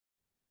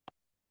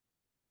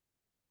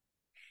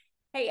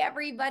Hey,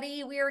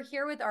 everybody. We are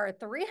here with our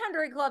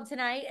 300 Club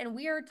tonight, and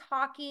we are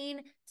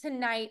talking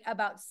tonight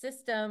about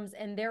systems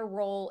and their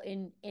role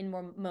in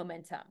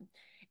momentum.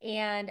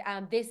 And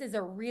this is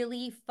a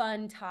really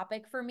fun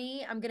topic for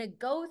me. I'm going to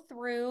go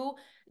through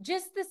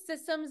just the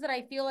systems that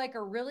I feel like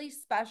are really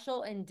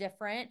special and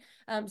different.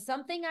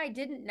 Something I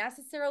didn't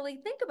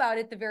necessarily think about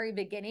at the very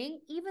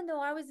beginning, even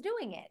though I was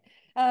doing it.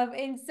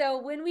 And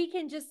so when we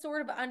can just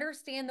sort of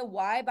understand the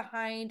why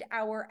behind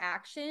our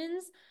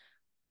actions,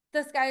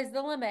 the sky's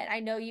the limit.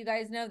 I know you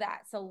guys know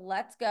that. So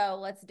let's go.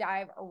 Let's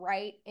dive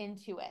right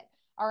into it.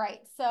 All right.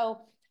 So,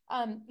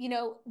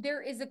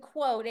 there is a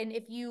quote, and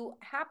if you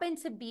happen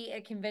to be at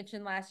a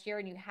convention last year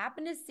and you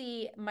happen to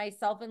see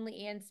myself and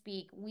Leanne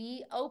speak,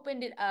 we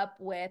opened it up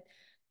with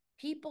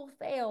people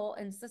fail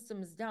and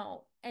systems don't.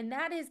 And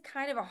that is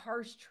kind of a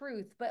harsh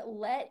truth, but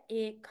let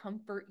it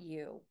comfort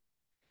you.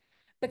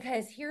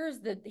 Because here's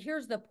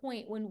the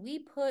point. When we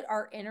put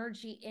our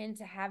energy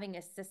into having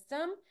a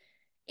system,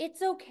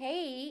 it's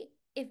okay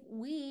if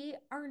we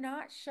are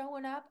not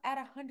showing up at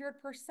 100%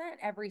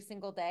 every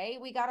single day.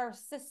 We got our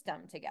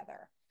system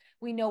together.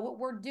 We know what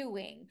we're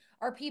doing.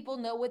 Our people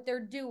know what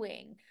they're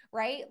doing,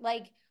 right?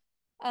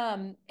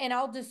 And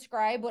I'll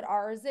describe what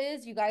ours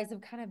is. You guys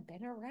have kind of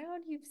been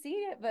around, you've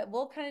seen it, but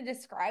we'll kind of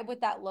describe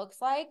what that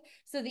looks like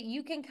so that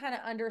you can kind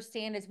of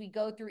understand as we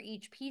go through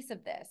each piece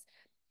of this.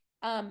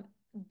 um,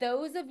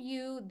 those of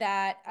you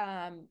that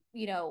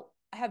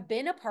have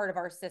been a part of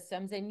our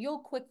systems, and you'll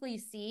quickly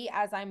see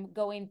as I'm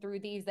going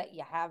through these that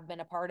you have been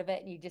a part of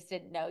it and you just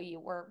didn't know you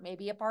were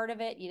maybe a part of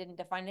it, you didn't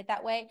define it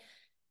that way.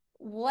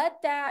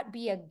 Let that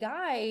be a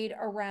guide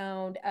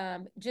around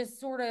just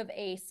sort of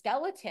a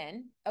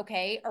skeleton,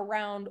 okay,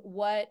 around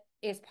what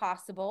is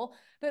possible.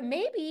 But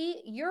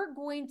maybe you're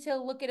going to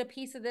look at a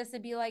piece of this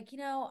and be like,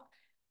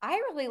 I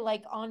really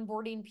like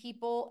onboarding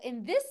people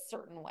in this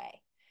certain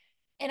way,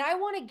 and I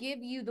want to give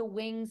you the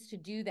wings to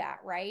do that,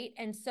 right?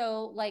 And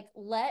so, like,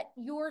 let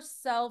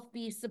yourself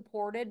be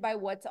supported by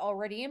what's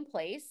already in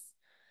place,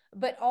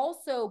 but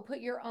also put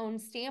your own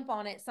stamp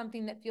on it,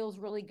 something that feels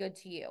really good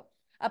to you.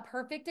 A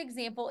perfect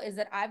example is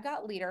that I've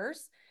got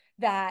leaders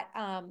that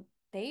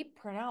they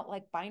print out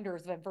like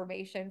binders of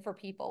information for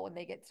people when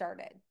they get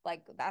started.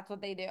 Like, that's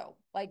what they do.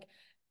 Like,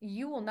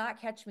 you will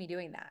not catch me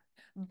doing that.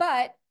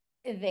 But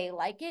they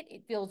like it.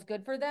 It feels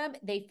good for them.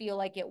 They feel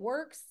like it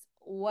works,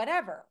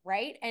 whatever,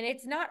 right? And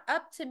it's not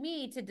up to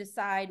me to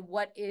decide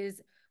what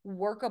is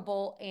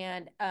workable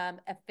and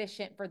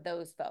efficient for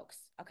those folks.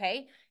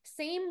 Okay.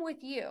 Same with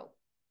you.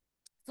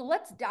 So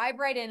let's dive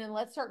right in and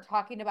let's start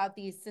talking about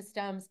these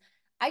systems.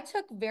 I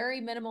took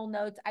very minimal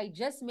notes. I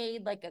just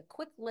made like a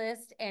quick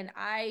list, and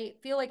I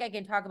feel like I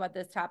can talk about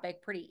this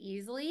topic pretty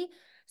easily.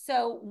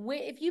 So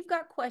if you've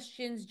got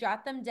questions,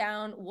 jot them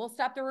down. We'll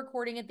stop the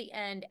recording at the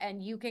end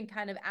and you can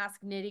kind of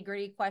ask nitty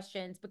gritty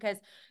questions, because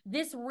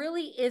this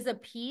really is a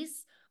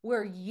piece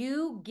where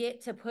you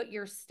get to put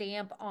your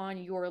stamp on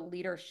your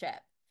leadership.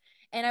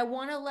 And I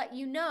want to let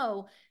you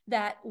know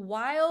that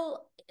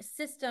while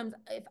systems,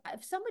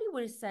 if somebody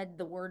would have said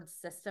the word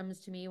systems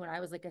to me when I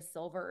was like a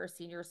silver or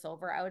senior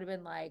silver, I would have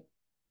been like,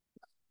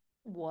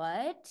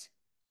 what?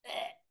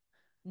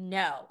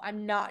 No,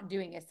 I'm not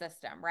doing a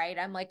system, right?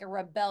 I'm like a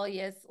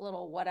rebellious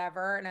little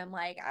whatever. And I'm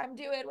like, I'm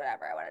doing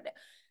whatever I want to do.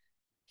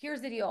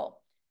 Here's the deal.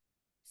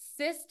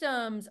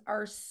 Systems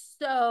are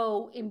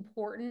so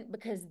important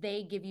because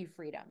they give you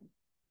freedom.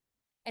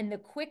 And the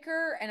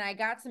quicker, and I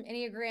got some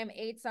Enneagram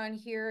 8s on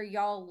here.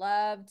 Y'all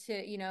love to,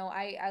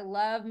 I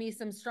love me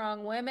some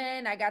strong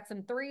women. I got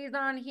some 3s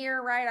on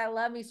here, right? I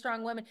love me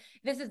strong women.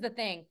 This is the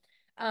thing.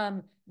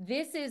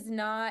 This is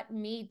not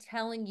me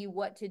telling you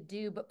what to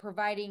do, but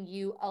providing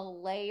you a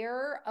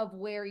layer of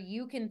where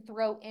you can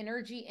throw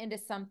energy into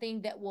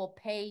something that will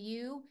pay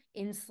you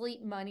in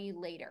sleep money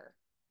later.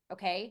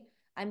 Okay.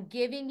 I'm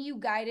giving you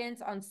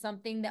guidance on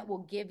something that will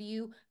give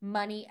you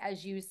money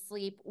as you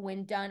sleep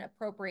when done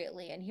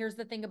appropriately. And here's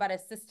the thing about a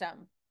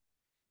system: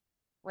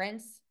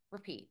 rinse,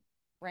 repeat,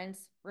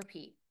 rinse,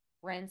 repeat,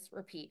 rinse,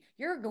 repeat.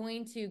 You're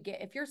going to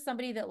get, if you're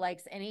somebody that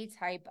likes any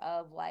type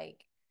of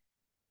like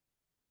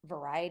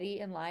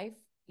variety in life,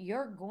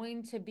 you're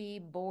going to be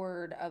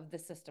bored of the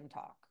system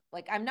talk.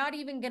 Like, I'm not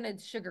even going to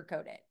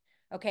sugarcoat it.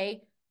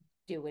 Okay.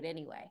 Do it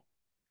anyway.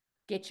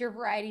 Get your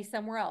variety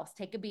somewhere else.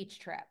 Take a beach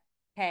trip.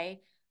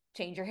 Okay.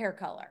 Change your hair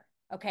color.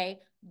 Okay.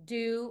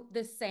 Do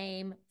the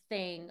same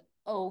thing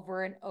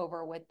over and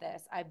over with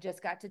this. I've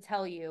just got to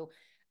tell you,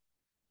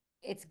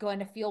 it's going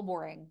to feel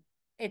boring.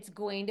 It's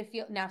going to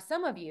feel, now,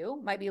 some of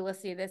you might be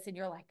listening to this and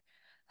you're like,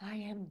 I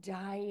am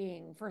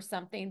dying for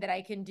something that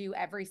I can do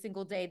every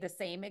single day the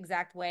same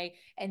exact way.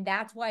 And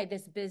that's why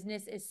this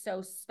business is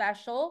so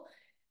special,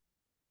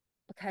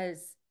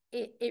 because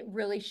it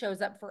really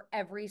shows up for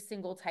every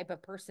single type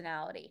of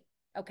personality.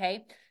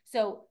 Okay.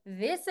 So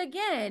this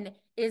again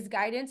is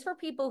guidance for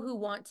people who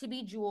want to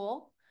be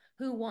Jewel,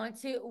 who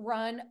want to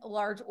run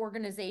large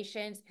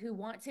organizations, who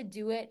want to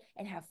do it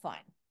and have fun.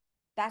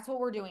 That's what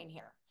we're doing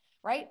here,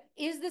 right?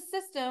 Is the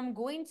system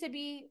going to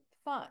be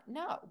fun.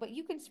 No, but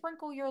you can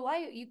sprinkle your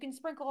life, you can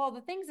sprinkle all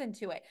the things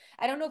into it.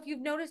 I don't know if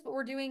you've noticed, but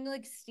we're doing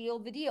like Steal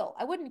the Deal.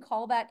 I wouldn't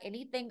call that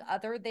anything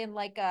other than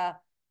like a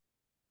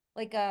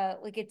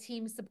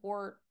team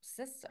support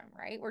system,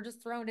 right? We're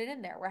just throwing it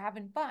in there. We're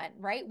having fun,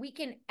 right? We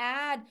can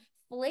add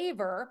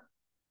flavor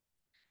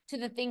to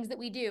the things that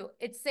we do.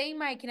 It's saying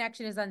my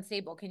connection is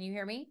unstable. Can you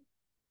hear me?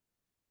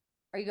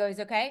 Are you guys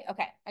okay?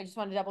 Okay. I just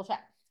want to double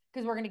check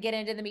because we're going to get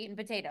into the meat and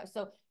potatoes.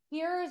 So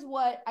here's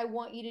what I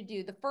want you to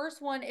do. The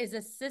first one is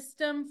a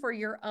system for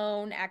your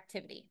own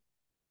activity.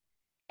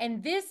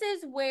 And this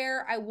is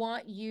where I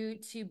want you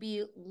to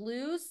be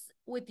loose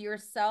with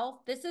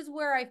yourself. This is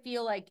where I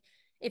feel like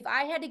if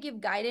I had to give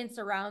guidance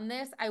around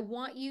this, I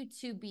want you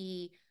to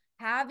be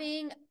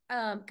having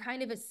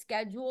kind of a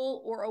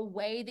schedule or a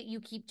way that you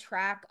keep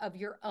track of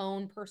your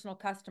own personal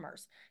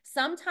customers.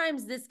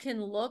 Sometimes this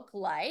can look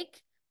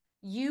like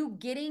you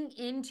getting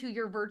into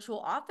your virtual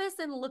office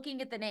and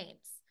looking at the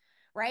names,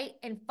 right?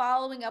 And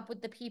following up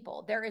with the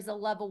people. There is a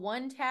level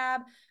 1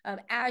 tab.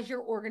 As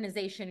your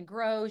organization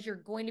grows, you're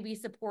going to be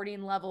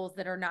supporting levels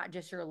that are not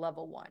just your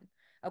level 1.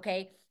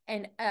 Okay.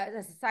 And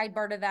as a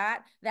sidebar to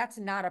that, that's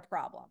not a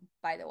problem,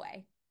 by the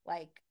way.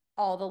 Like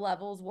all the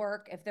levels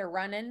work. If they're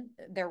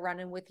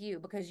running with you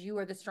because you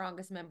are the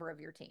strongest member of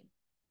your team.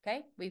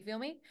 Okay, we feel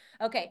me?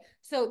 Okay,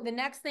 so the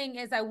next thing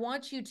is I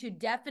want you to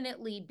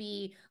definitely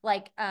be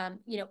like,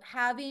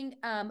 having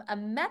a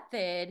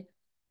method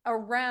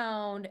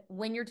around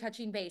when you're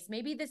touching base.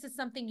 Maybe this is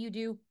something you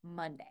do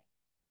Monday.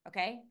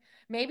 Okay.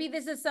 Maybe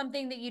this is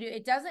something that you do.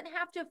 It doesn't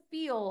have to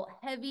feel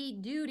heavy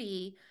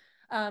duty.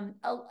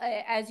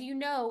 As you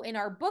know, in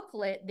our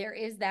booklet, there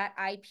is that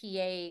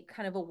IPA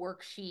kind of a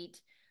worksheet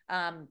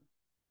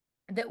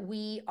that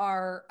we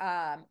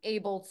are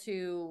able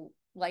to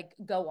like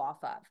go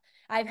off of.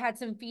 I've had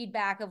some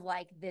feedback of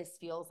like, this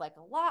feels like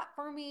a lot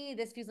for me.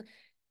 This feels like,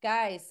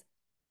 guys,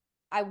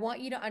 I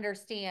want you to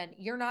understand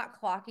you're not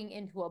clocking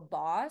into a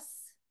boss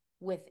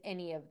with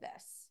any of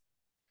this.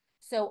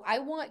 So I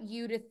want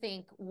you to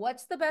think,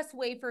 what's the best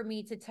way for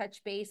me to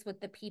touch base with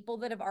the people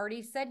that have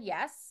already said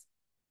yes?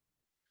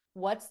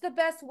 What's the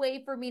best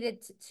way for me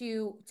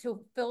to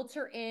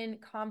filter in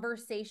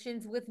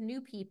conversations with new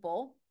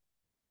people?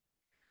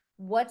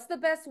 What's the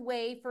best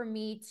way for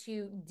me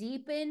to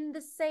deepen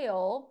the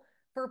sale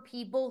for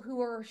people who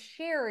are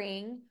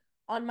sharing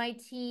on my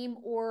team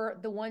or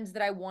the ones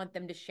that I want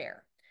them to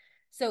share?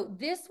 So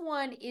this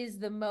one is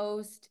the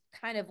most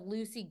kind of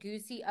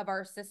loosey-goosey of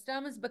our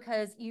systems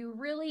because you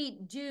really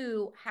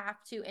do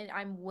have to, and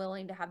I'm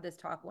willing to have this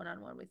talk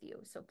one-on-one with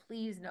you. So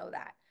please know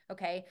that,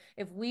 okay?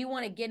 If we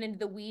want to get into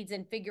the weeds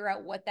and figure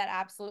out what that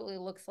absolutely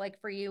looks like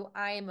for you,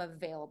 I am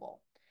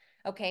available,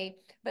 okay?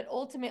 But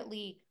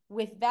ultimately,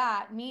 with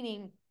that,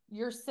 meaning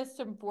your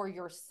system for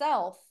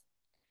yourself,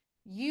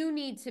 you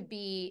need to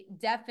be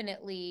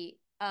definitely,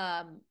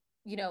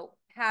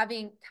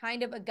 having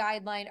kind of a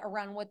guideline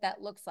around what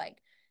that looks like.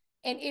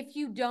 And if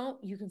you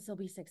don't, you can still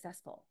be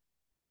successful.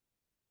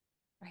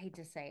 I hate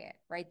to say it,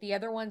 right? The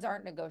other ones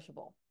aren't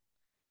negotiable.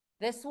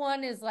 This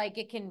one is like,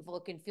 it can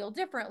look and feel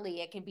differently.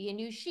 It can be a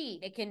new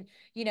sheet. It can,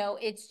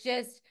 it's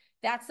just,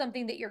 that's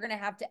something that you're going to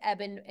have to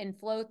ebb and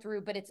flow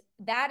through. But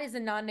that is a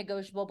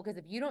non-negotiable because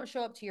if you don't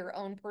show up to your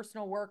own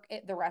personal work,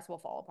 the rest will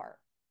fall apart.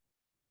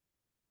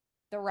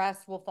 The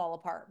rest will fall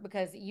apart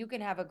because you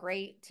can have a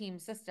great team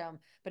system,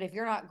 but if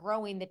you're not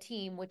growing the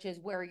team, which is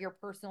where your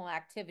personal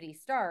activity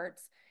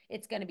starts,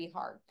 it's going to be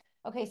hard.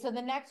 Okay, so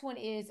the next one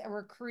is a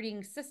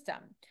recruiting system.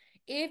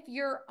 If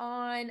you're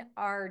on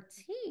our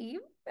team,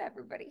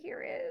 everybody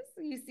here is,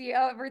 you see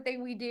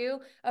everything we do.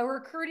 A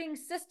recruiting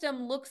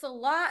system looks a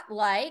lot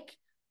like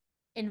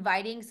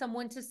inviting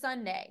someone to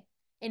Sunday,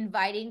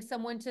 inviting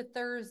someone to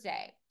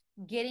Thursday,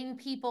 getting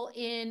people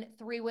in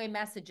three-way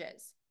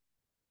messages.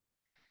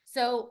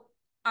 So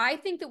I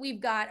think that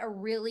we've got a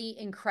really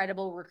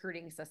incredible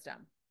recruiting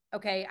system.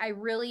 Okay. I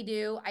really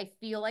do. I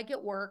feel like it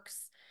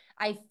works.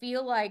 I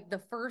feel like the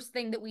first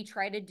thing that we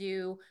try to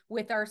do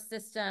with our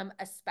system,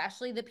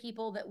 especially the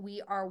people that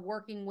we are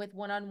working with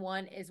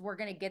one-on-one, is we're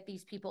going to get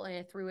these people in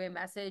a three-way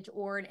message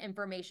or an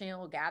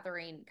informational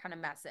gathering kind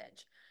of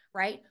message,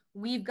 right?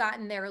 We've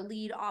gotten their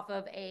lead off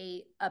of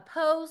a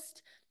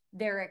post.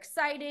 They're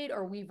excited,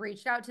 or we've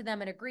reached out to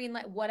them at a green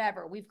light,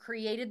 whatever. We've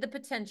created the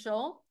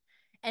potential.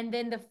 And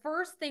then the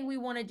first thing we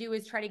want to do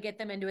is try to get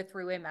them into a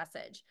three-way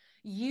message.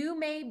 You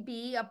may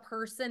be a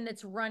person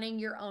that's running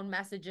your own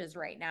messages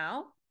right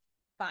now.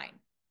 Fine.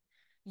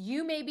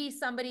 You may be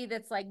somebody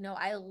that's like, no,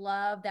 I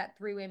love that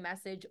three-way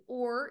message.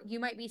 Or you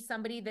might be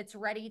somebody that's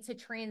ready to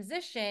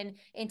transition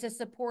into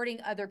supporting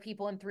other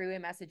people in three-way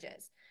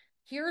messages.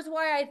 Here's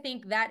why I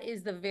think that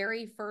is the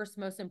very first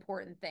most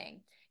important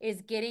thing,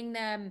 is getting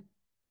them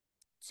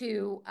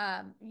to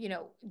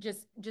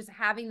just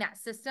having that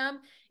system,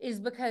 is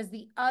because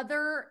the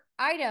other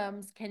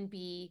items can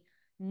be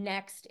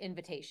next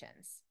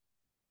invitations,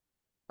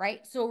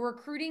 right? So a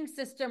recruiting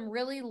system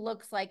really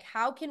looks like,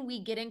 how can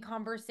we get in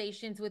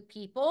conversations with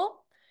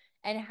people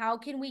and how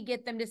can we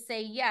get them to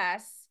say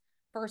yes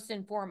first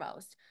and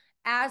foremost?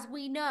 As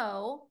we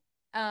know,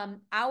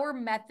 our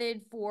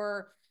method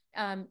for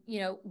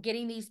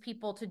getting these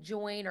people to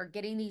join or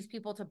getting these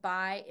people to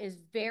buy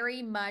is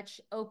very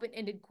much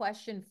open-ended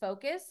question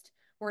focused.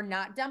 We're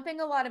not dumping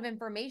a lot of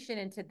information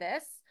into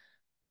this.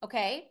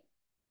 Okay.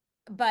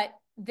 But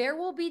there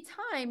will be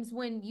times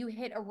when you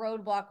hit a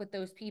roadblock with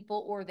those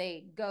people, or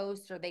they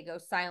ghost or they go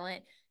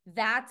silent.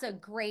 That's a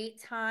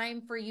great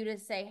time for you to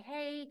say,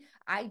 hey,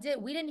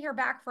 we didn't hear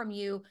back from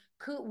you.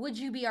 Would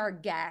you be our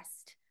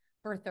guest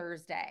for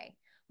Thursday?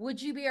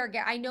 Would you be our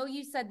guest? I know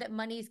you said that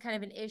money is kind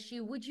of an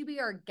issue. Would you be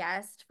our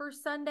guest for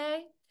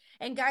Sunday?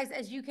 And guys,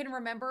 as you can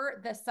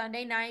remember, the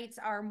Sunday nights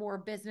are more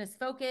business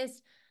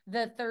focused.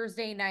 The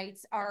Thursday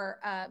nights are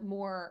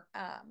more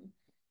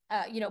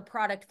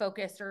product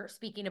focused, or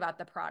speaking about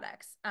the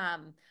products.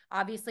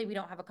 Obviously, we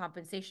don't have a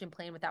compensation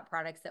plan without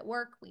products that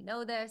work. We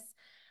know this.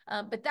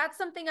 But that's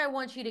something I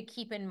want you to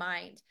keep in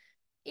mind.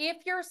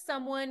 If you're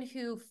someone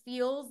who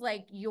feels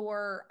like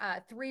your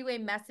three-way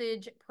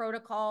message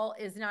protocol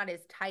is not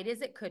as tight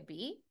as it could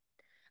be,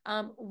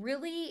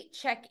 really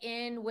check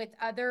in with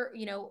other,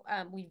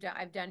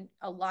 I've done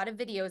a lot of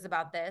videos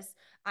about this.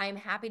 I'm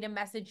happy to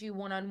message you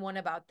one-on-one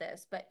about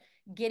this, but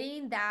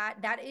getting that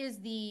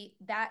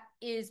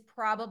is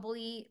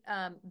probably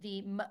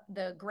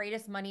the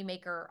greatest money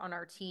maker on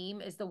our team,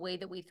 is the way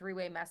that we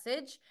three-way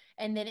message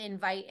and then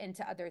invite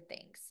into other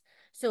things.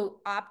 So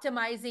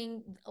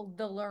optimizing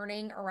the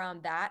learning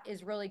around that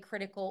is really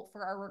critical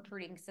for our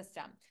recruiting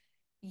system.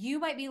 You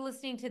might be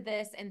listening to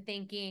this and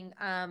thinking,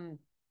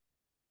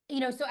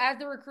 so as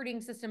the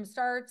recruiting system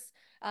starts,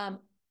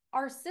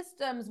 our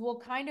systems will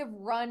kind of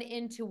run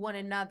into one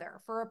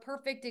another. For a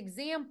perfect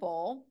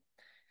example,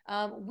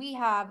 we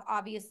have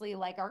obviously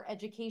like our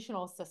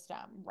educational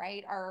system,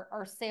 right?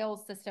 Our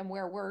sales system,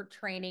 where we're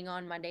training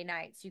on Monday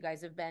nights. You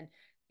guys have been,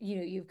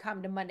 you've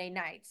come to Monday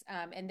nights,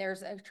 and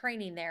there's a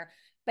training there.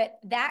 But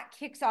that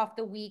kicks off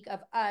the week of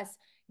us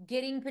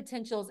getting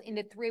potentials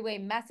into three-way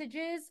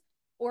messages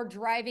or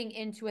driving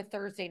into a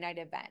Thursday night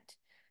event.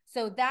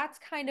 So that's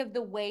kind of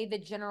the way the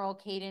general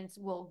cadence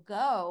will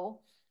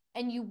go.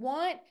 And you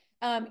want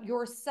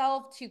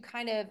yourself to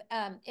kind of,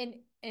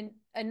 and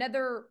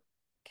another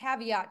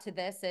caveat to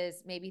this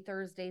is maybe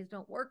Thursdays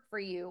don't work for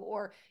you,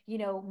 or,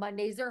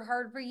 Mondays are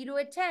hard for you to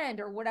attend,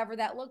 or whatever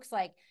that looks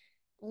like.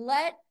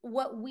 Let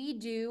what we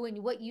do and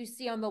what you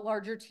see on the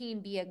larger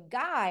team be a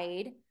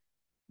guide,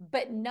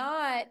 but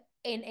not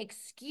an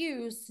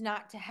excuse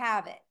not to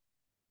have it.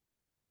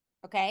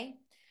 Okay.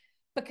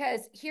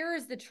 Because here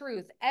is the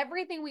truth.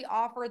 Everything we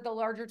offer at the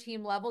larger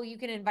team level, you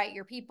can invite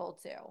your people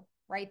to,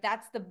 right?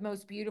 That's the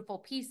most beautiful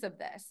piece of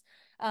this.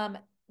 I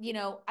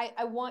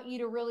want you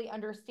to really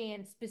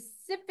understand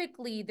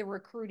specifically the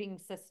recruiting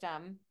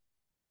system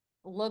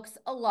looks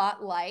a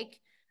lot like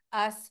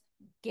us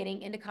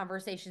getting into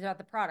conversations about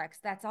the products.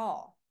 That's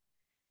all,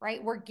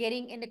 right? We're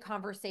getting into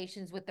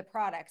conversations with the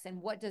products,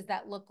 and what does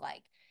that look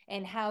like?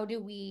 And how do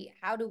we,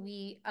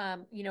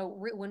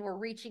 when we're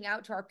reaching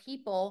out to our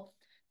people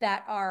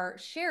that are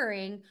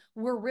sharing,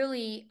 we're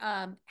really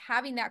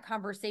having that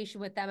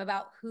conversation with them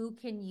about who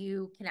can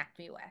you connect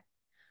me with?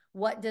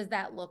 What does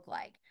that look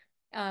like?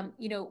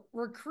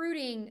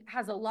 Recruiting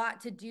has a lot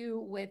to do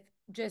with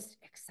just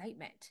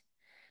excitement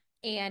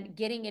and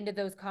getting into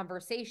those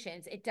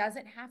conversations. It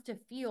doesn't have to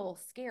feel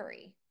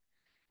scary,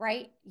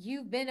 right?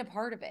 You've been a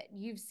part of it.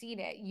 You've seen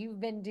it. You've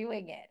been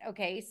doing it.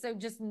 Okay. So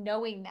just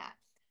knowing that.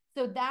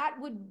 So that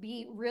would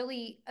be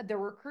really the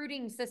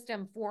recruiting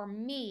system for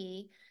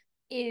me,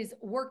 is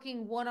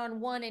working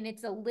one-on-one, and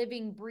it's a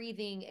living,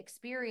 breathing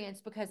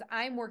experience, because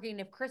I'm working.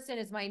 If Kristen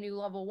is my new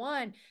level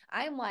one,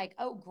 I'm like,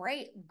 oh,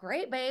 great,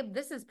 babe.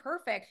 This is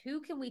perfect. Who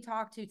can we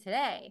talk to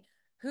today?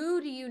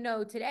 Who do you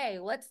know today?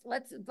 Let's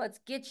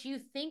get you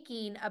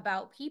thinking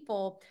about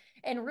people.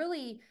 And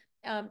really,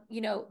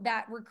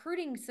 that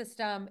recruiting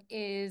system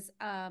is,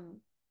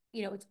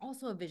 it's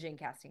also a vision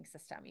casting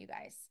system, you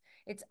guys.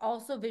 It's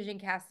also vision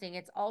casting.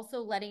 It's also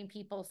letting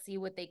people see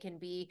what they can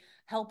be,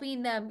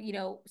 helping them,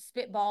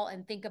 spitball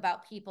and think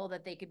about people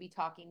that they could be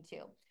talking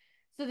to.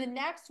 So the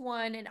next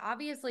one, and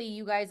obviously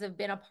you guys have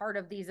been a part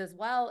of these as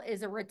well,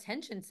 is a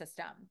retention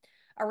system.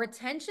 A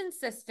retention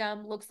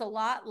system looks a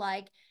lot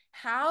like,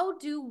 how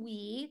do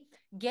we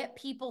get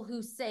people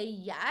who say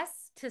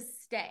yes to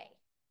stay?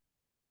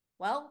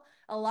 Well,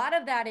 a lot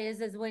of that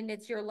is when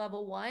it's your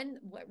level one.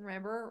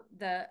 Remember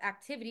the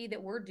activity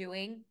that we're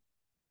doing,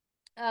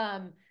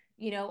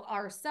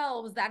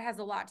 ourselves, that has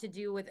a lot to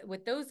do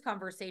with those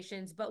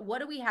conversations. But what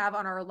do we have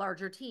on our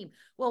larger team?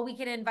 Well, we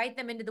can invite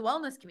them into the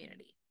wellness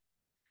community,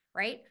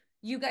 right?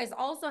 You guys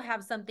also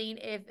have something,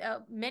 if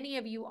many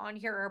of you on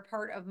here are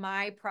part of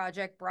my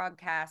project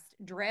broadcast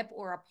drip,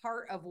 or a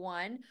part of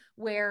one,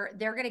 where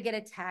they're going to get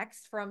a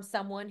text from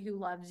someone who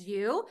loves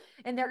you,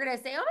 and they're going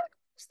to say, oh,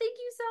 thank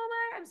you so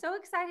much. I'm so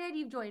excited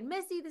you've joined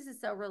Missy. This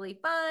is so really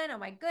fun. Oh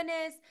my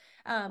goodness.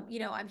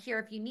 I'm here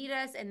if you need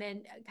us, and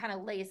then kind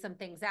of lay some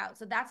things out.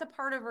 So that's a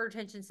part of our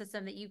retention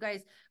system that you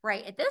guys,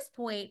 right at this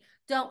point,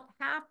 don't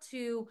have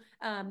to,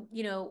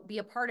 be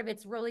a part of.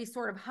 It's really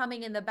sort of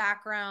humming in the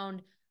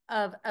background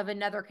of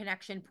another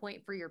connection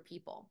point for your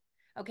people.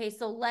 Okay.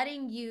 So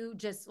letting you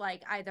just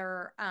like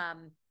either,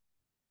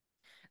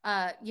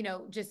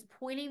 just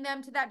pointing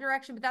them to that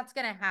direction, but that's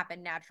going to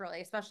happen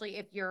naturally, especially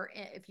if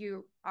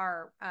you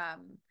are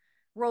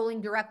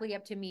rolling directly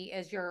up to me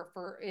as your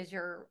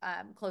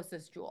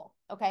closest jewel.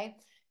 Okay.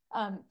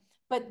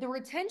 But the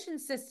retention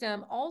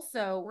system,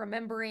 also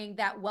remembering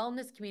that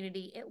wellness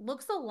community, it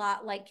looks a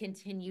lot like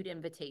continued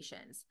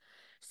invitations.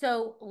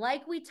 So,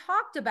 like we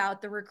talked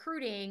about, the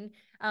recruiting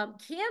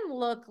can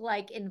look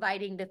like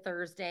inviting to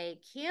Thursday,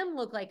 can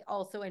look like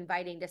also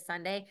inviting to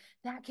Sunday.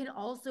 That can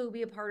also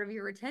be a part of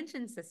your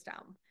retention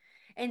system.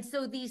 And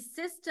so these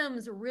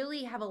systems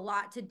really have a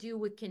lot to do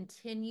with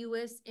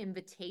continuous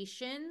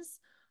invitations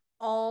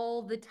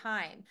all the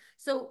time.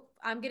 So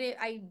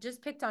I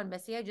just picked on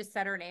Missy. I just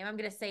said her name. I'm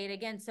gonna say it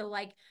again. So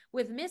like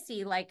with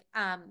Missy, like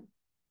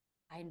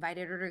I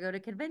invited her to go to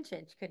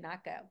convention. She could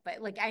not go,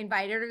 but like I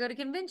invited her to go to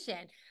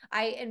convention.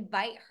 I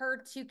invite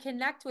her to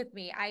connect with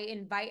me. I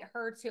invite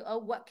her to, oh,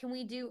 what can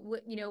we do?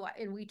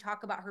 And we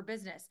talk about her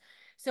business.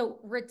 So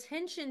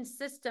retention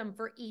system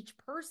for each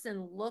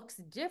person looks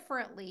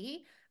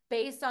differently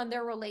based on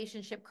their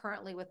relationship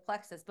currently with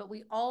Plexus, but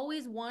we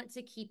always want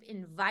to keep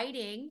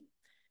inviting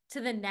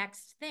to the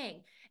next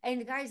thing.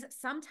 And guys,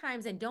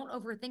 sometimes, and don't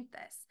overthink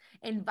this,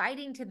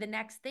 inviting to the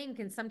next thing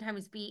can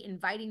sometimes be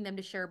inviting them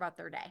to share about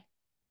their day,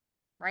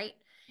 right?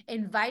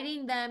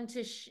 Inviting them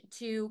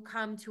to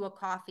come to a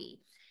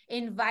coffee,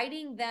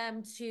 inviting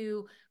them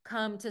to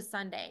come to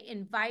Sunday,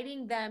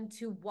 inviting them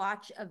to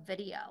watch a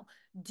video.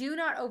 Do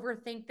not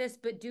overthink this,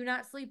 but do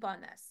not sleep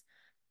on this.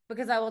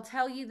 Because I will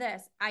tell you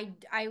this,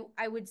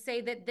 I would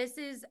say that this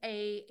is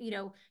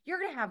you're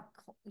gonna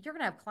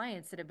have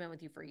clients that have been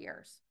with you for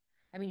years.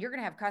 I mean, you're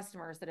gonna have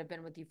customers that have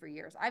been with you for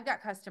years. I've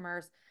got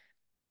customers.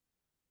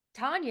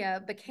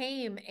 Tanya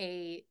became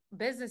a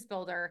business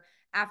builder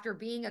after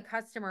being a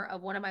customer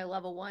of one of my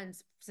level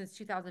ones since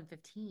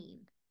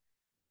 2015,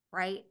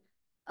 right?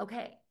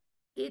 Okay.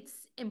 It's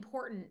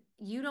important.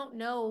 You don't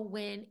know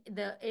when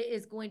it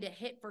is going to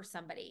hit for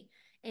somebody,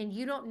 and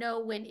you don't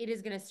know when it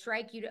is going to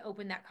strike you to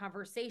open that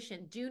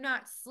conversation. Do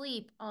not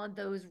sleep on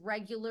those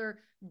regular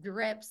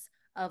drips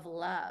of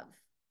love,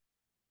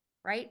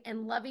 right?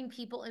 And loving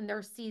people in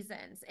their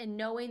seasons, and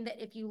knowing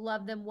that if you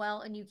love them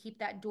well and you keep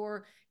that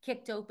door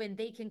kicked open,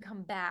 they can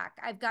come back.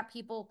 I've got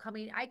people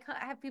coming, I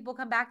have people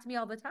come back to me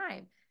all the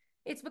time.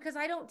 It's because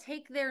I don't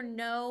take their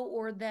no,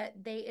 or that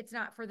it's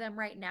not for them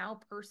right now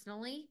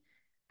personally.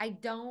 I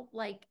don't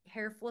like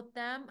hair flip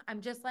them.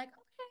 I'm just like,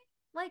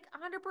 okay, like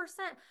 100%,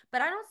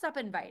 but I don't stop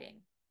inviting,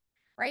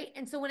 right?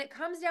 And so when it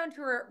comes down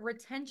to a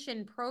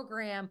retention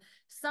program,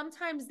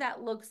 sometimes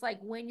that looks like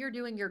when you're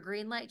doing your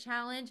green light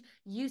challenge,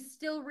 you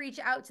still reach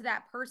out to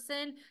that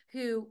person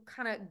who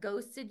kind of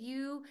ghosted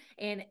you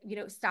and,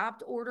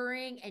 stopped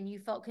ordering, and you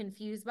felt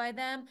confused by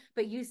them,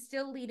 but you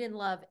still lead in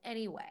love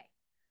anyway.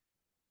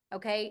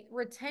 Okay.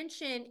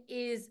 Retention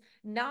is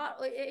not,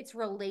 it's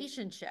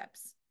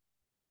relationships.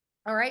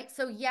 All right.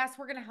 So, yes,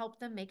 we're going to help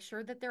them make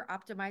sure that they're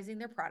optimizing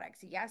their products.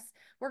 Yes,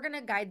 we're going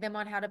to guide them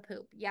on how to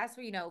poop. Yes,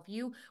 if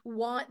you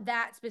want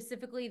that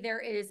specifically, there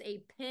is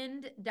a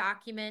pinned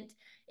document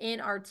in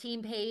our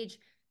team page,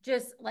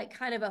 just like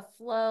kind of a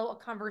flow, a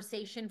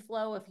conversation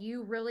flow. If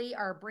you really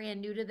are brand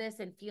new to this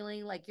and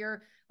feeling like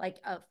you're like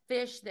a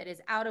fish that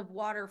is out of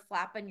water,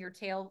 flapping your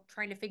tail,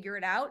 trying to figure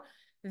it out,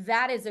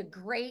 that is a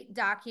great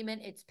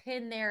document. It's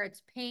pinned there.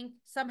 It's pink.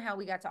 Somehow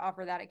we got to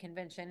offer that at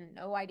convention.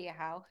 No idea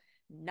how.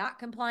 Not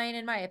compliant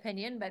in my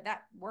opinion, but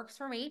that works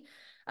for me.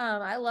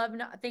 I love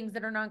things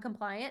that are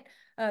non-compliant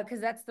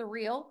because that's the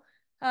real.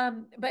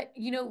 But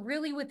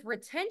really with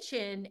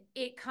retention,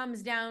 it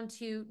comes down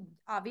to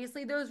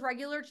obviously those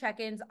regular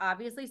check-ins,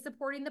 obviously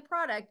supporting the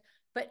product,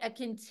 but a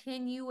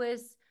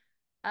continuous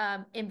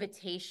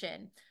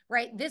invitation,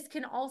 right? This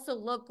can also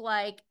look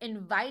like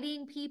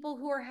inviting people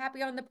who are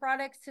happy on the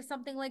products to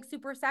something like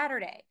Super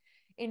Saturday,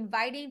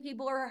 inviting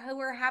people who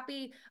are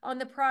happy on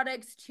the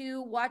products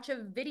to watch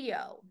a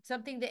video,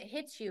 something that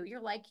hits you.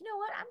 You're like, you know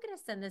what? I'm going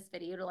to send this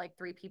video to like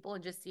 3 people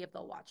and just see if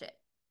they'll watch it.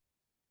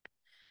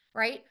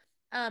 Right?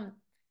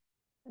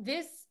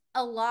 This,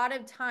 a lot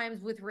of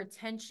times with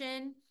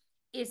retention,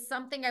 is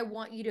something I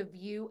want you to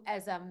view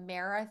as a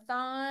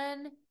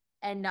marathon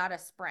and not a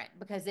sprint,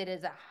 because it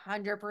is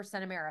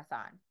 100% a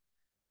marathon.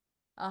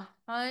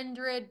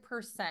 100%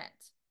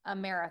 a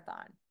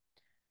marathon,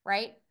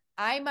 right?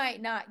 I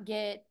might not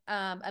get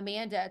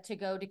Amanda to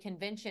go to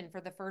convention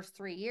for the first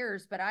 3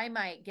 years, but I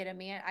might get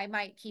I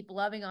might keep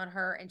loving on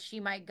her, and she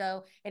might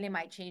go, and it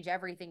might change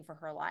everything for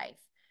her life.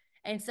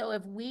 And so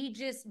if we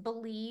just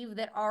believe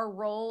that our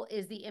role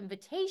is the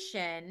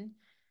invitation,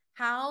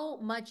 how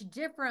much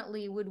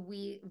differently would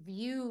we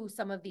view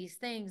some of these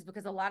things?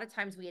 Because a lot of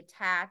times we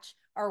attach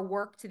our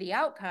work to the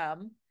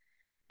outcome,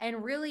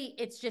 and really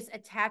it's just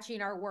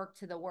attaching our work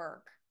to the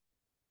work.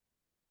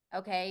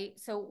 Okay.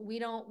 So we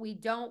don't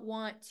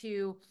want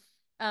to,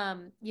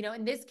 and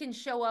this can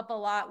show up a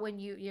lot when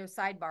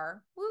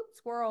sidebar, whoop,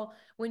 squirrel,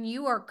 when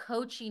you are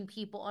coaching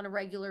people on a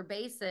regular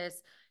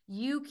basis,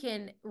 you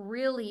can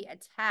really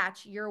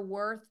attach your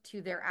worth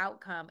to their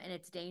outcome, and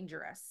it's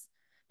dangerous.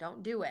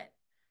 Don't do it.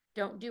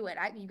 Don't do it.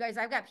 You guys,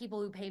 I've got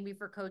people who pay me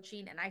for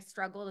coaching and I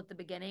struggled at the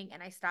beginning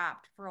and I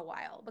stopped for a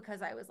while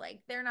because I was like,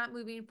 they're not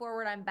moving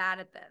forward. I'm bad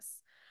at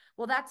this.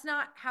 Well, that's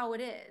not how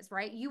it is,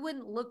 right? You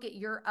wouldn't look at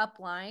your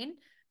upline,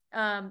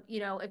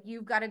 if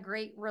you've got a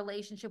great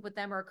relationship with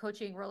them or a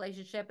coaching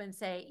relationship and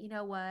say, you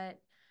know what,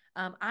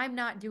 I'm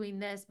not doing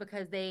this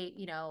because they,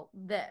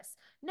 this.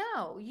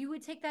 No, you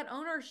would take that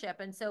ownership.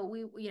 And so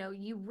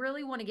you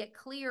really want to get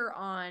clear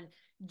on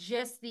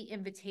just the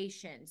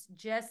invitations,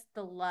 just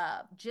the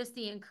love, just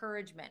the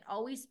encouragement,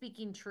 always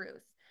speaking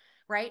truth,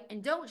 right?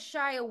 And don't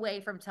shy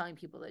away from telling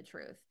people the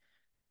truth.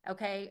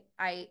 Okay.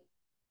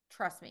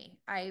 Trust me,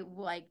 I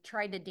like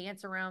tried to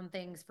dance around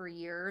things for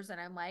years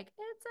and I'm like,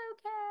 it's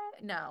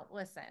okay. No,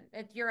 listen,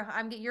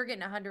 you're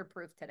getting 100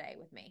 proof today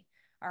with me.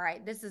 All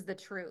right, this is the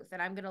truth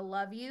and I'm going to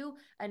love you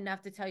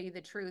enough to tell you the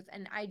truth.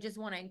 And I just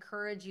want to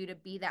encourage you to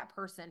be that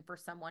person for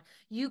someone.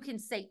 You can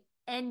say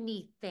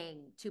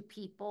anything to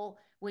people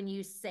when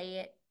you say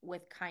it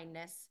with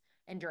kindness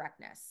and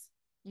directness.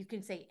 You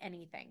can say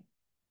anything.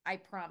 I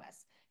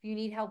promise. If you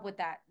need help with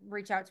that,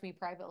 reach out to me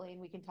privately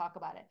and we can talk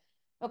about it.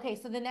 Okay,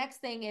 so the next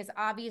thing is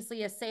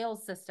obviously a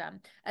sales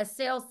system. A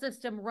sales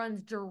system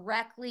runs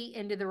directly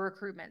into the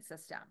recruitment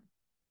system,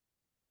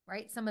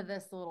 right? Some of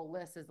this little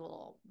list is a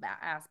little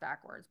ass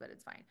backwards, but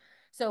it's fine.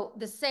 So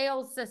the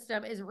sales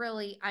system is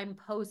really I'm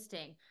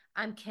posting,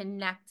 I'm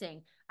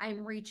connecting,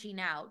 I'm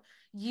reaching out.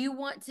 You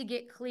want to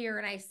get clear,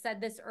 and I said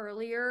this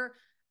earlier,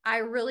 I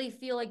really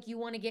feel like you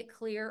want to get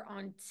clear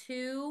on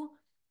 2,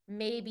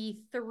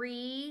 maybe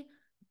 3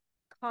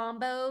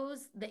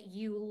 combos that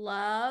you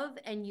love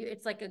and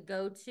it's like a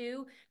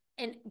go-to.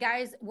 And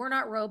guys, we're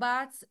not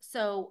robots,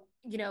 so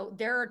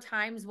there are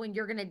times when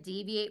you're going to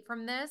deviate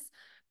from this,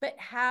 but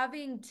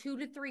having 2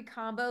 to 3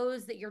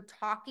 combos that you're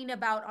talking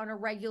about on a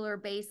regular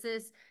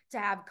basis to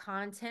have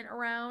content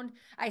around.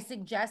 I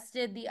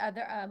suggested the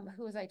other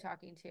who was I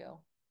talking to?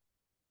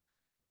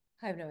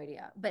 I have no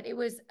idea, but it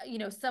was,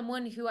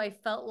 someone who I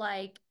felt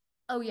like,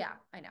 oh yeah,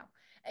 I know.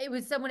 It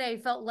was someone I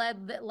felt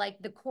led that like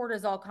the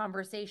cortisol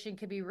conversation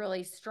could be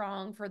really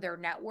strong for their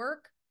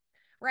network,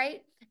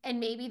 right? And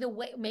maybe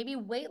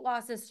weight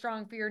loss is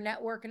strong for your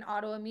network and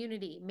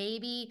autoimmunity.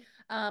 Maybe,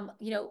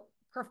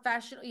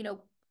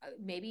 professional,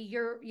 maybe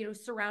you're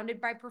surrounded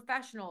by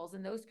professionals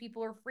and those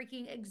people are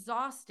freaking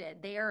exhausted,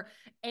 they are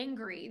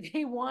angry,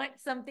 they want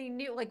something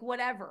new, like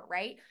whatever,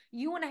 right?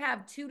 You want to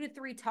have 2 to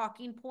 3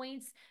 talking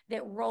points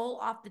that roll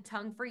off the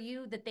tongue for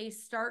you that they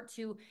start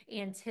to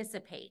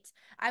anticipate.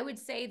 I would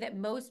say that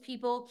most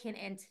people can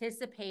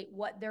anticipate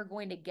what they're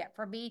going to get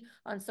from me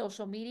on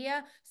social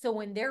media, so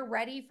when they're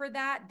ready for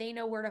that, they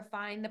know where to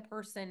find the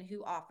person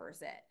who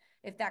offers it,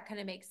 if that kind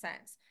of makes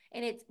sense.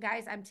 And it's,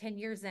 guys, I'm 10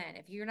 years in.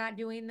 If you're not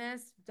doing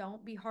this,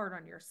 don't be hard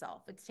on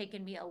yourself. It's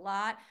taken me a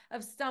lot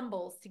of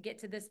stumbles to get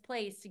to this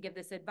place to give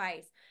this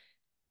advice.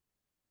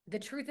 The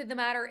truth of the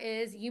matter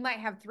is, you might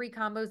have 3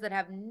 combos that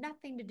have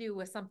nothing to do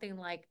with something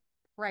like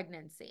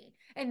pregnancy.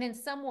 And then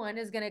someone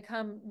is going to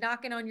come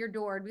knocking on your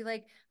door and be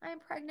like, I'm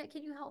pregnant.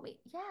 Can you help me?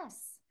 Yes.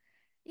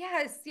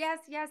 Yes, yes,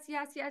 yes,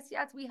 yes, yes,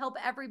 yes. We help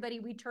everybody.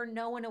 We turn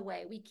no one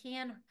away. We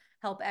can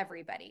help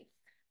everybody.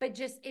 But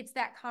just it's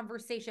that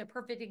conversation.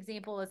 Perfect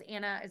example is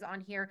Anna is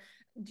on here.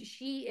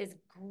 She is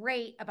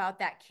great about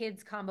that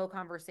kids combo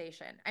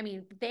conversation. I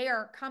mean, they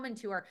are coming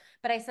to her,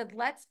 but I said,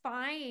 let's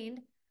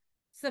find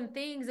some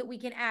things that we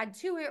can add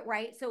to it,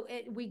 right? So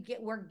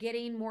we're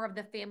getting more of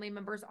the family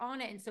members on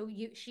it. And so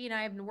she and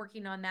I have been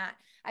working on that.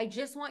 I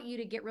just want you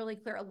to get really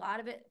clear. A lot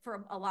of it,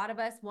 for a lot of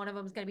us, one of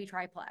them is going to be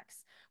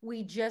triplex.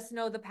 We just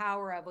know the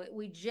power of it.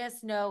 We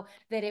just know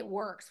that it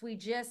works. We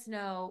just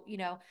know,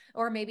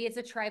 or maybe it's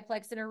a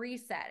triplex and a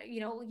reset. You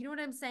know what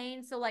I'm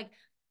saying? So like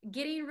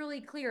getting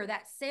really clear,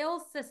 that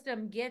sales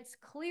system gets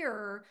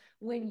clearer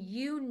when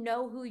you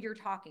know who you're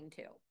talking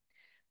to.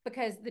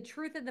 Because the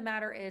truth of the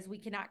matter is we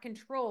cannot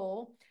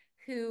control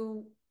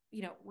who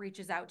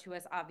reaches out to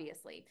us.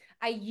 Obviously,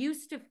 I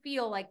used to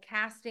feel like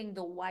casting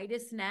the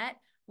widest net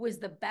was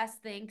the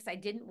best thing because I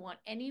didn't want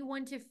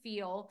anyone to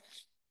feel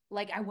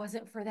like I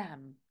wasn't for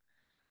them.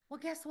 Well,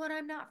 guess what?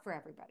 I'm not for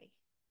everybody.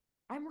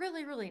 I'm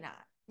really, really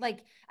not.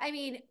 Like, I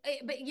mean,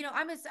 but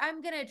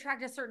I'm going to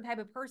attract a certain type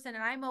of person,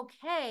 and I'm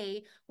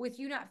okay with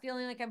you not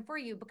feeling like I'm for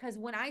you, because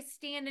when I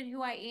stand in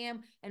who I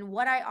am and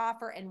what I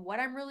offer and what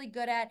I'm really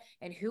good at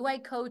and who I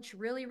coach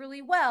really,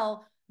 really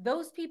well,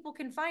 those people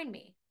can find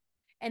me,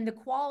 and the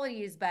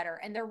quality is better,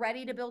 and they're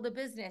ready to build a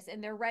business,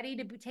 and they're ready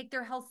to take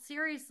their health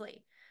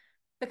seriously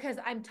because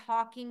I'm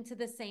talking to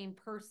the same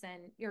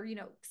person, or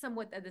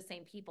somewhat of the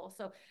same people.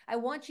 So I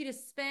want you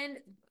to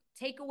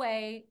take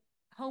away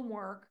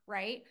homework,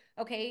 right?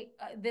 Okay,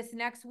 this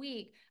next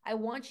week, I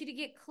want you to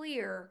get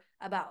clear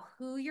about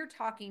who you're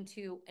talking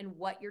to and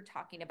what you're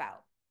talking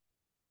about.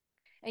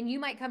 And you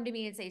might come to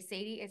me and say,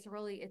 Sadie,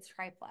 it's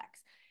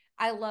triplex.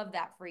 I love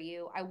that for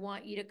you. I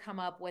want you to come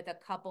up with a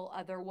couple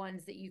other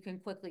ones that you can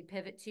quickly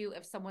pivot to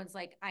if someone's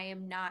like, I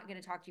am not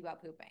going to talk to you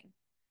about pooping.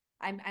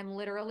 I'm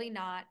literally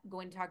not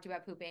going to talk to you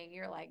about pooping.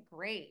 You're like,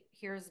 great,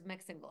 here's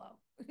Mix and Glow.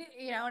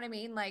 You know what I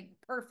mean? Like,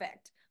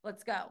 perfect.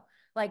 Let's go.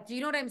 Like, do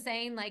you know what I'm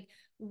saying? Like,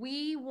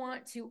 we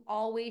want to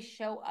always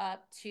show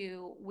up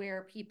to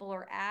where people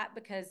are at,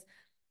 because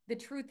the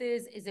truth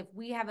is if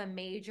we have a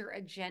major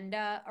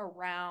agenda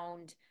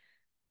around,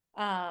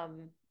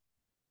 um,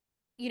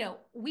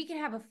 we can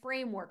have a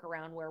framework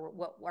around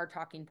what our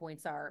talking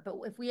points are. But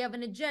if we have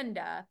an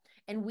agenda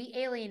and we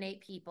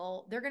alienate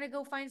people, they're going to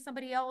go find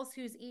somebody else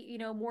who's,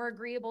 more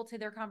agreeable to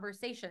their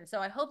conversation. So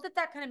I hope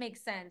that kind of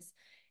makes sense.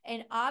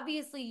 And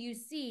obviously you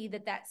see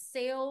that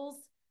sales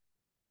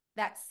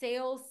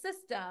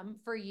system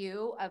for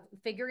you of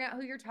figuring out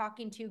who you're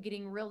talking to,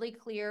 getting really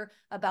clear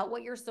about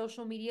what your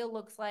social media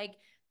looks like.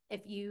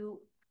 If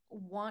you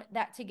want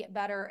that to get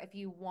better, if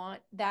you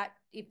want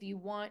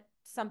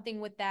something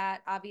with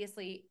that,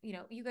 obviously,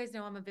 you guys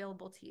know I'm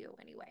available to you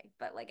anyway,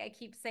 but like I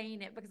keep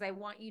saying it because I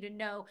want you to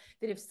know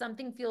that if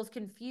something feels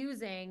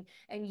confusing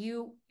and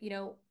you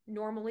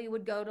normally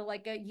would go to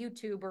like a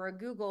YouTube or a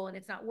Google and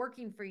it's not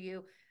working for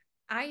you,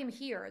 I am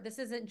here. This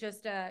isn't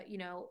just a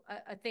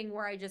thing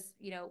where I just,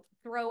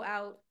 throw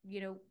out,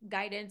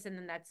 guidance and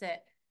then that's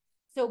it.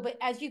 So, but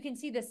as you can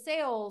see, the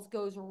sales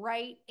goes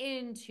right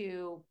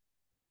into,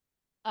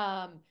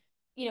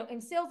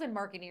 and sales and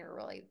marketing are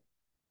really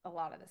a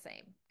lot of the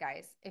same,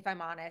 guys. If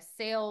I'm honest,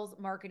 sales,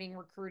 marketing,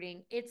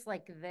 recruiting, it's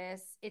like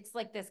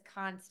this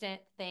constant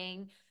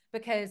thing,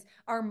 because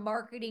our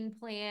marketing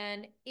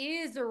plan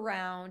is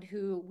around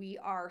who we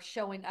are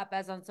showing up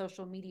as on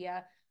social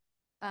media.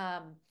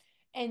 Um,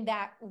 and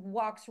that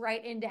walks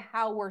right into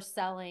how we're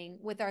selling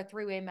with our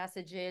three-way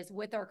messages,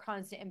 with our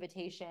constant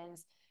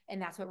invitations.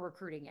 And that's what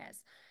recruiting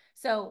is.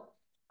 So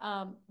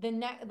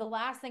the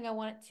last thing I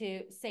want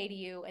to say to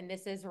you, and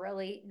this is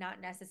really not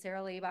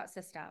necessarily about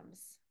systems,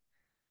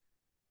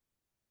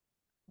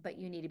 but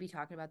you need to be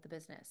talking about the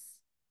business.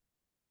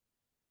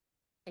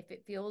 If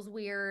it feels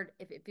weird,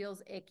 if it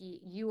feels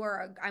icky,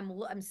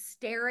 I'm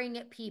staring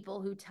at people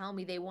who tell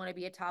me they want to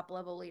be a top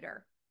level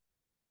leader.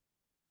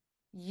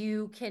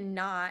 You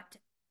cannot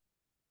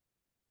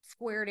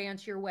square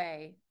dance your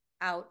way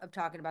out of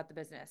talking about the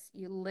business.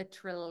 You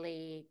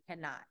literally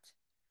cannot.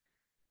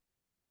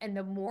 And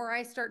the more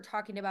I start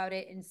talking about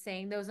it and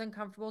saying those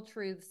uncomfortable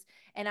truths,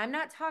 and I'm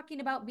not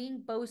talking about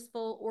being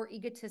boastful or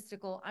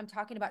egotistical, I'm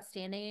talking about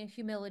standing in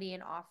humility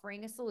and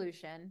offering a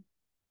solution,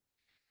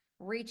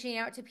 reaching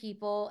out to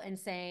people and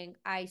saying,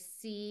 I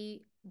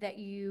see that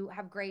you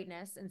have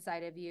greatness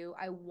inside of you.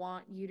 I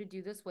want you to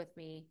do this with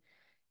me.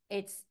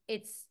 It's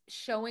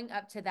showing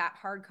up to that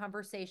hard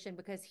conversation,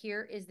 because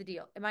here is the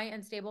deal. Am I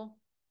unstable?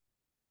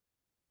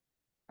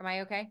 Am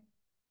I okay?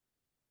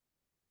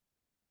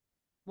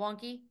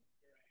 Wonky?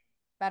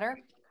 Better?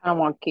 Kind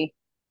of wonky.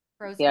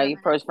 Froze Yeah, for a you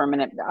minute? froze for a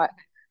minute.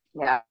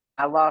 Yeah,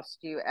 I lost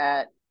you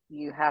at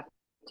you have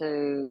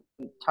to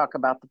talk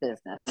about the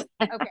business.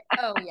 Okay.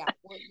 Oh, yeah.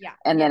 Well, yeah.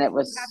 And Yes. then it You have to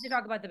was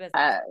talk about the business.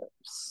 uh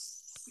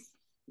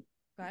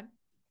Go ahead.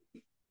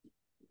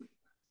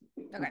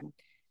 Okay.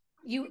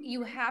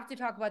 You have to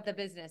talk about the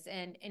business,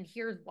 and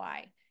here's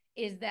why,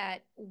 is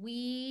that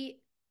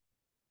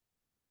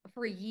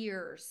for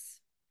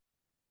years,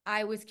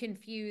 I was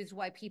confused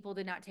why people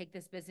did not take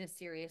this business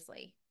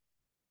seriously.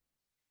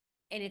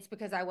 And it's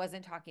because I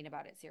wasn't talking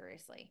about it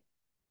seriously.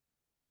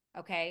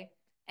 Okay.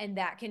 And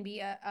that can be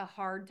a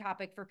hard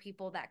topic for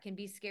people. That can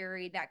be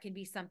scary. That can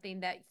be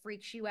something that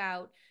freaks you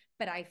out.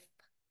 But I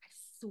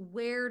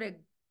swear to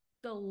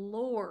the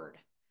Lord,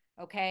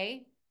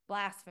 okay?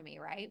 Blasphemy,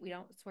 right? We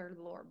don't swear to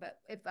the Lord. But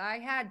if I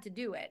had to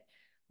do it,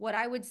 what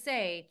I would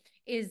say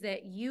is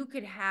that you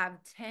could have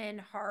 10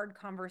 hard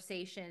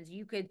conversations.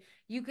 You could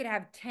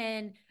have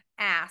 10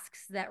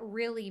 asks that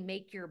really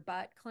make your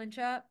butt clench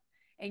up,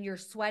 and you're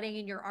sweating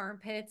in your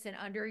armpits and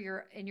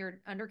in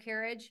your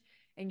undercarriage,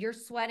 and you're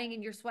sweating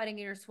and you're sweating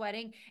and you're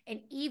sweating.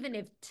 And even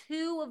if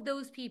two of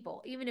those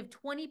people, even if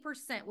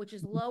 20%, which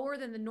is lower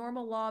than the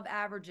normal law of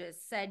averages,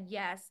 said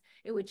yes,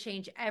 it would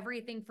change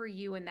everything for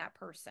you and that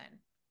person.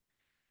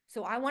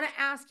 So I want to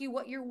ask you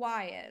what your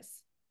why is.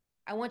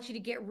 I want you to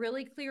get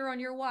really clear on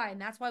your why. And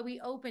that's why we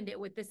opened it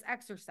with this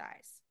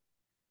exercise.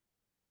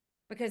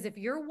 Because if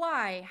your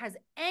why has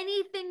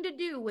anything to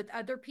do with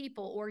other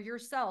people or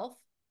yourself,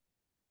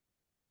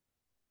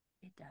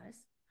 it does,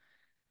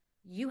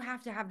 you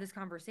have to have this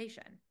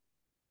conversation.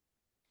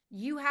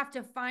 You have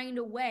to find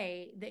a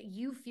way that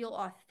you feel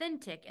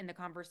authentic in the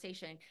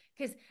conversation.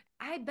 Because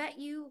I bet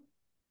you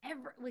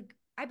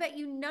I bet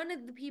you none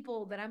of the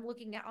people that I'm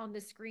looking at on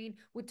the screen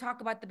would talk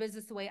about the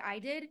business the way I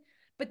did.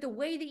 But the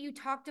way that you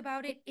talked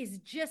about it is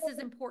just as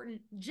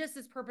important, just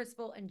as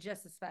purposeful, and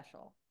just as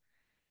special.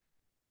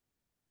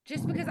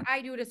 Just because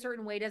I do it a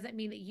certain way doesn't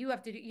mean that you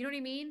have to do, you know what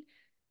I mean?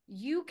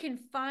 You can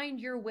find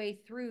your way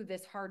through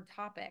this hard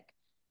topic.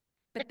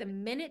 But the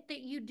minute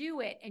that you do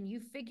it and you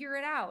figure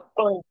it out,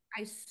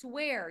 I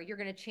swear you're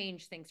going to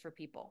change things for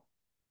people.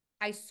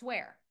 I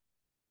swear.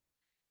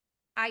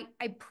 I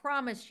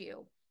promise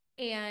you.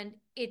 And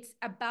it's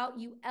about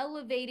you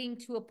elevating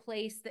to a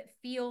place that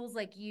feels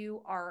like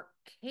you are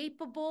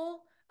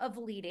capable of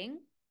leading,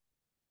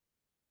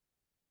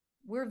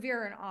 we're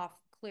veering off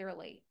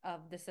clearly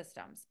of the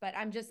systems, but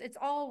it's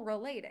all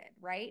related,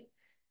 right?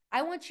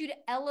 I want you to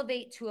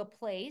elevate to a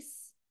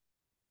place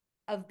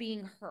of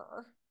being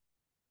her,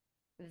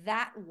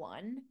 that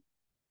one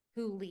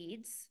who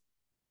leads,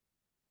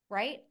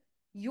 right?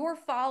 You're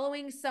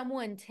following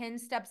someone 10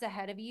 steps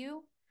ahead of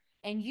you,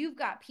 and you've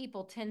got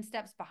people 10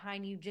 steps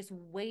behind you just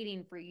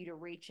waiting for you to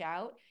reach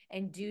out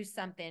and do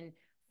something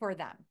for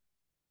them.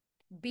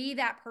 Be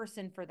that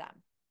person for them,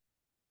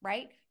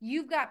 right?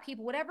 You've got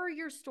people, whatever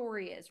your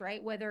story is,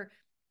 right? Whether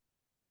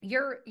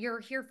you're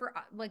here for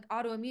like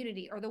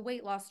autoimmunity or the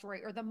weight loss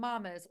story or the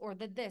mamas or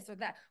the this or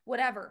that,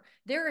 whatever.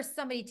 There is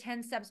somebody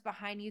 10 steps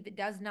behind you that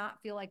does not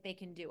feel like they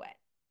can do it.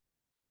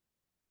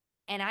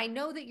 And I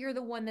know that you're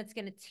the one that's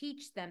going to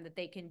teach them that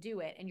they can do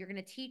it. And you're going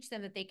to teach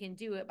them that they can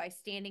do it by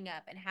standing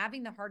up and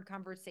having the hard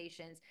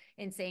conversations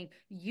and saying,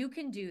 you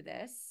can do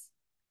this.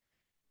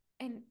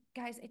 And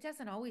guys, it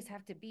doesn't always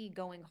have to be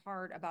going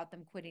hard about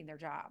them quitting their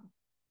job.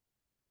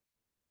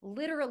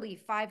 Literally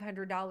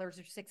 $500 or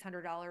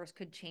 $600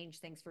 could change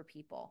things for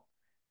people.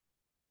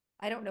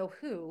 I don't know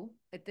who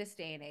at this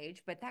day and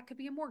age, but that could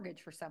be a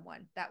mortgage for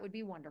someone. That would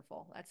be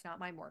wonderful. That's not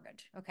my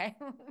mortgage. Okay.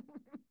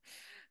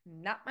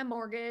 Not my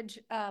mortgage.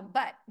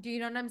 But do you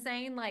know what I'm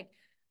saying? Like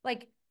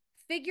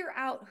figure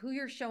out who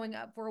you're showing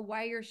up for,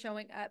 why you're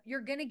showing up. You're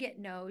going to get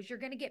no's. You're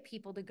going to get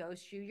people to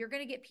ghost you. You're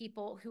going to get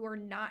people who are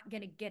not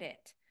going to get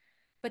it.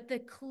 But the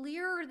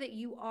clearer that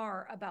you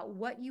are about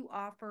what you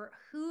offer,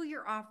 who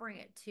you're offering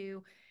it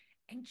to,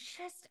 and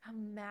just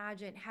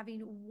imagine having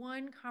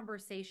one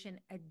conversation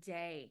a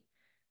day,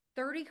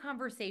 30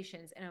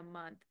 conversations in a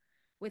month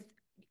with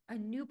a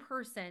new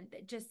person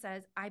that just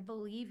says, I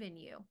believe in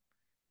you.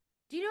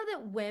 Do you know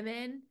that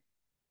women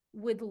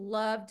would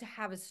love to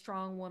have a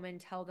strong woman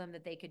tell them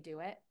that they could do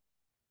it?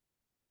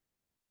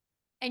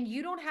 And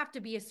you don't have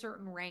to be a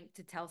certain rank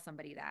to tell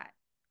somebody that.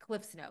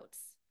 Cliff's Notes,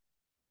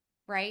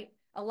 right?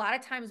 A lot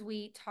of times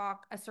we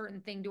talk a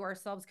certain thing to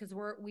ourselves because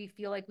we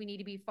feel like we need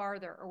to be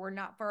farther, or we're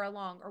not far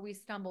along, or we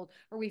stumbled,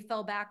 or we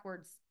fell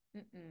backwards.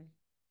 Mm-mm.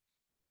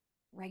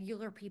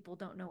 Regular people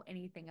don't know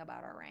anything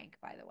about our rank,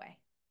 by the way.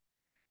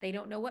 They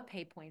don't know what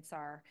pay points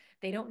are.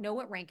 They don't know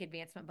what rank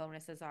advancement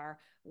bonuses are.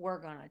 We're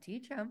going to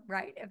teach them,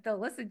 right? If they'll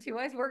listen to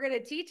us, we're going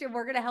to teach them.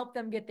 We're going to help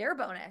them get their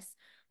bonus.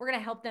 We're going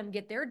to help them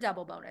get their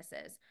double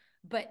bonuses.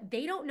 But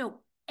they don't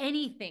know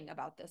anything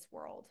about this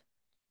world.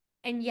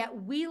 And yet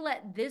we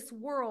let this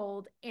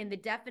world and the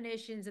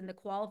definitions and the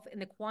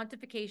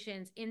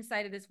quantifications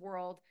inside of this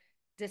world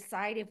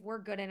decide if we're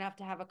good enough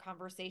to have a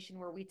conversation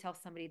where we tell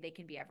somebody they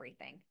can be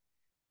everything.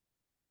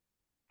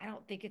 I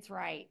don't think it's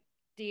right.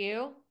 Do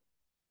you?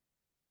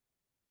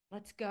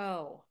 Let's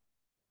go.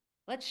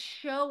 Let's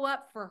show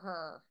up for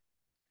her.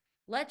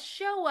 Let's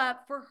show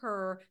up for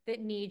her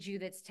that needs you,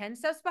 that's 10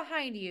 steps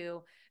behind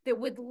you, that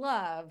would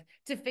love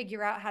to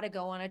figure out how to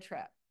go on a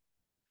trip,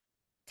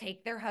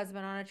 take their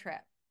husband on a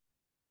trip.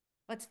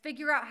 Let's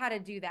figure out how to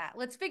do that.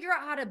 Let's figure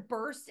out how to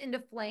burst into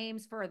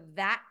flames for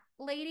that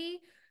lady.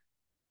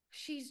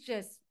 She's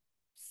just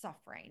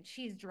suffering.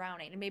 She's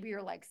drowning. And maybe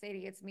you're like,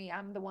 Sadie, it's me.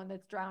 I'm the one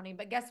that's drowning.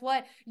 But guess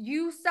what?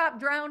 You stop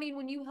drowning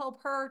when you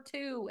help her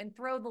too and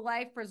throw the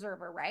life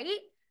preserver, right?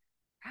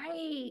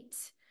 Right.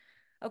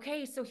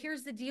 Okay, so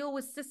here's the deal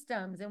with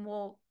systems, and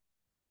we'll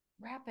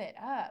wrap it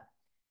up.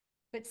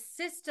 But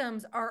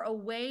systems are a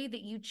way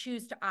that you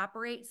choose to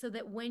operate so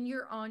that when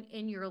you're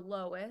in your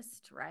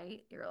lowest,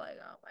 right? You're like,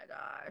 oh my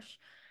gosh,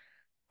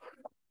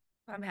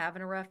 I'm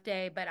having a rough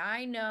day, but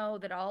I know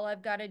that all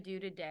I've got to do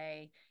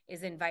today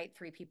is invite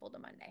 3 people to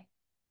Monday.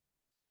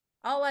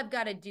 All I've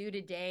got to do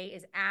today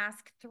is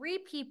ask 3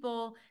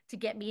 people to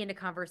get me into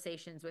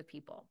conversations with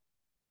people,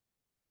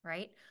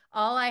 right?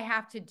 All I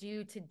have to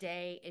do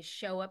today is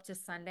show up to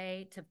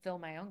Sunday to fill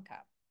my own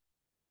cup.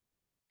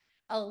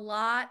 A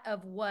lot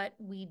of what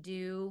we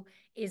do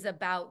is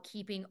about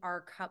keeping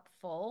our cup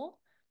full.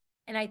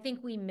 And I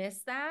think we miss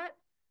that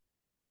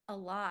a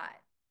lot,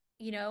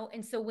 you know?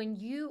 And so when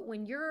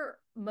you're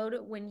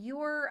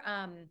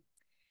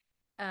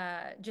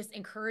just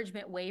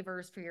encouragement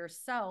waivers for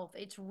yourself,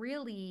 it's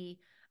really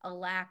a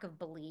lack of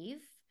belief.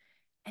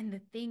 And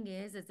the thing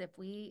is if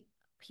we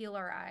peel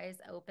our eyes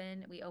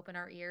open, we open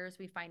our ears,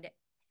 we find it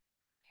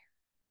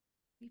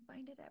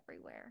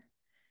everywhere.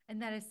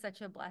 And that is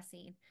such a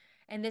blessing.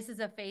 And this is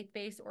a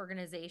faith-based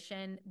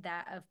organization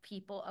that of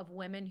people, of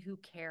women who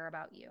care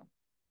about you.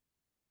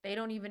 They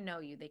don't even know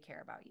you, they care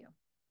about you.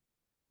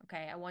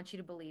 Okay, I want you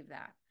to believe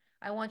that.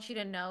 I want you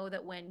to know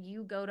that when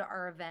you go to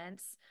our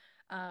events,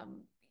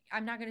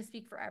 I'm not going to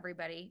speak for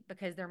everybody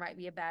because there might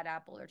be a bad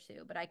apple or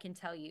two, but I can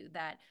tell you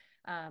that,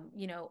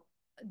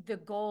 the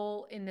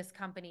goal in this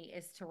company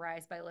is to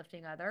rise by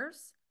lifting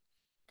others.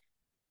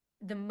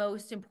 The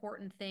most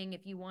important thing,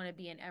 if you want to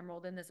be an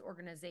emerald in this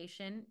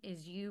organization,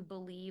 is you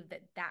believe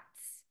that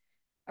that's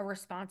a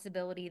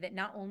responsibility that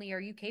not only are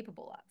you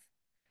capable of,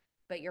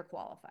 but you're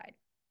qualified.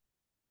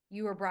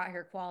 You were brought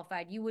here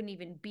qualified. You wouldn't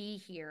even be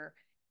here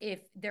if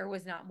there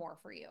was not more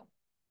for you.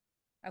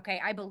 Okay,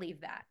 I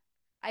believe that.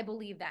 I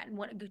believe that.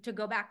 And to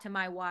go back to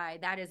my why,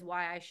 that is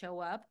why I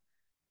show up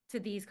to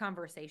these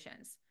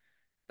conversations.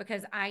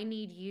 because I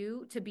need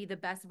you to be the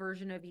best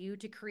version of you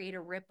to create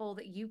a ripple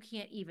that you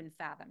can't even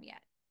fathom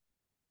yet.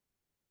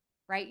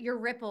 Right? Your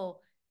ripple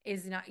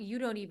is not, you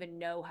don't even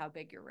know how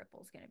big your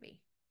ripple is going to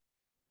be.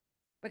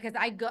 Because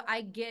I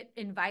get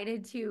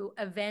invited to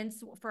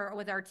events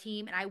with our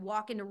team, and I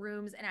walk into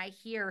rooms and I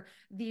hear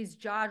these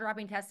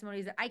jaw-dropping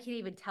testimonies that I can't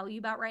even tell you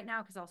about right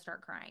now because I'll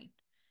start crying.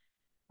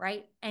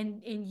 Right?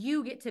 And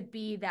you get to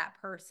be that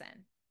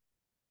person.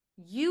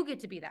 You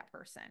get to be that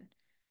person.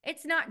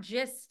 It's not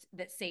just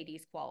that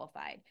Sadie's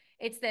qualified.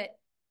 It's that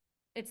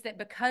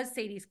because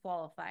Sadie's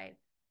qualified,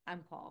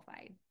 I'm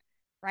qualified.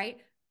 Right?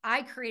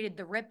 I created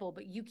the ripple,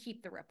 but you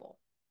keep the ripple.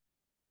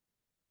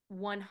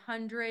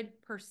 100%.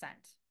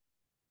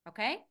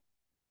 Okay?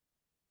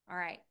 All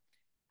right.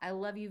 I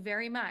love you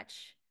very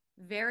much.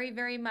 Very,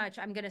 very much.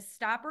 I'm going to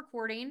stop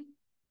recording.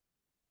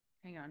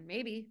 Hang on.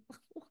 Maybe.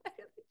 Why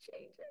did I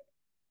change it?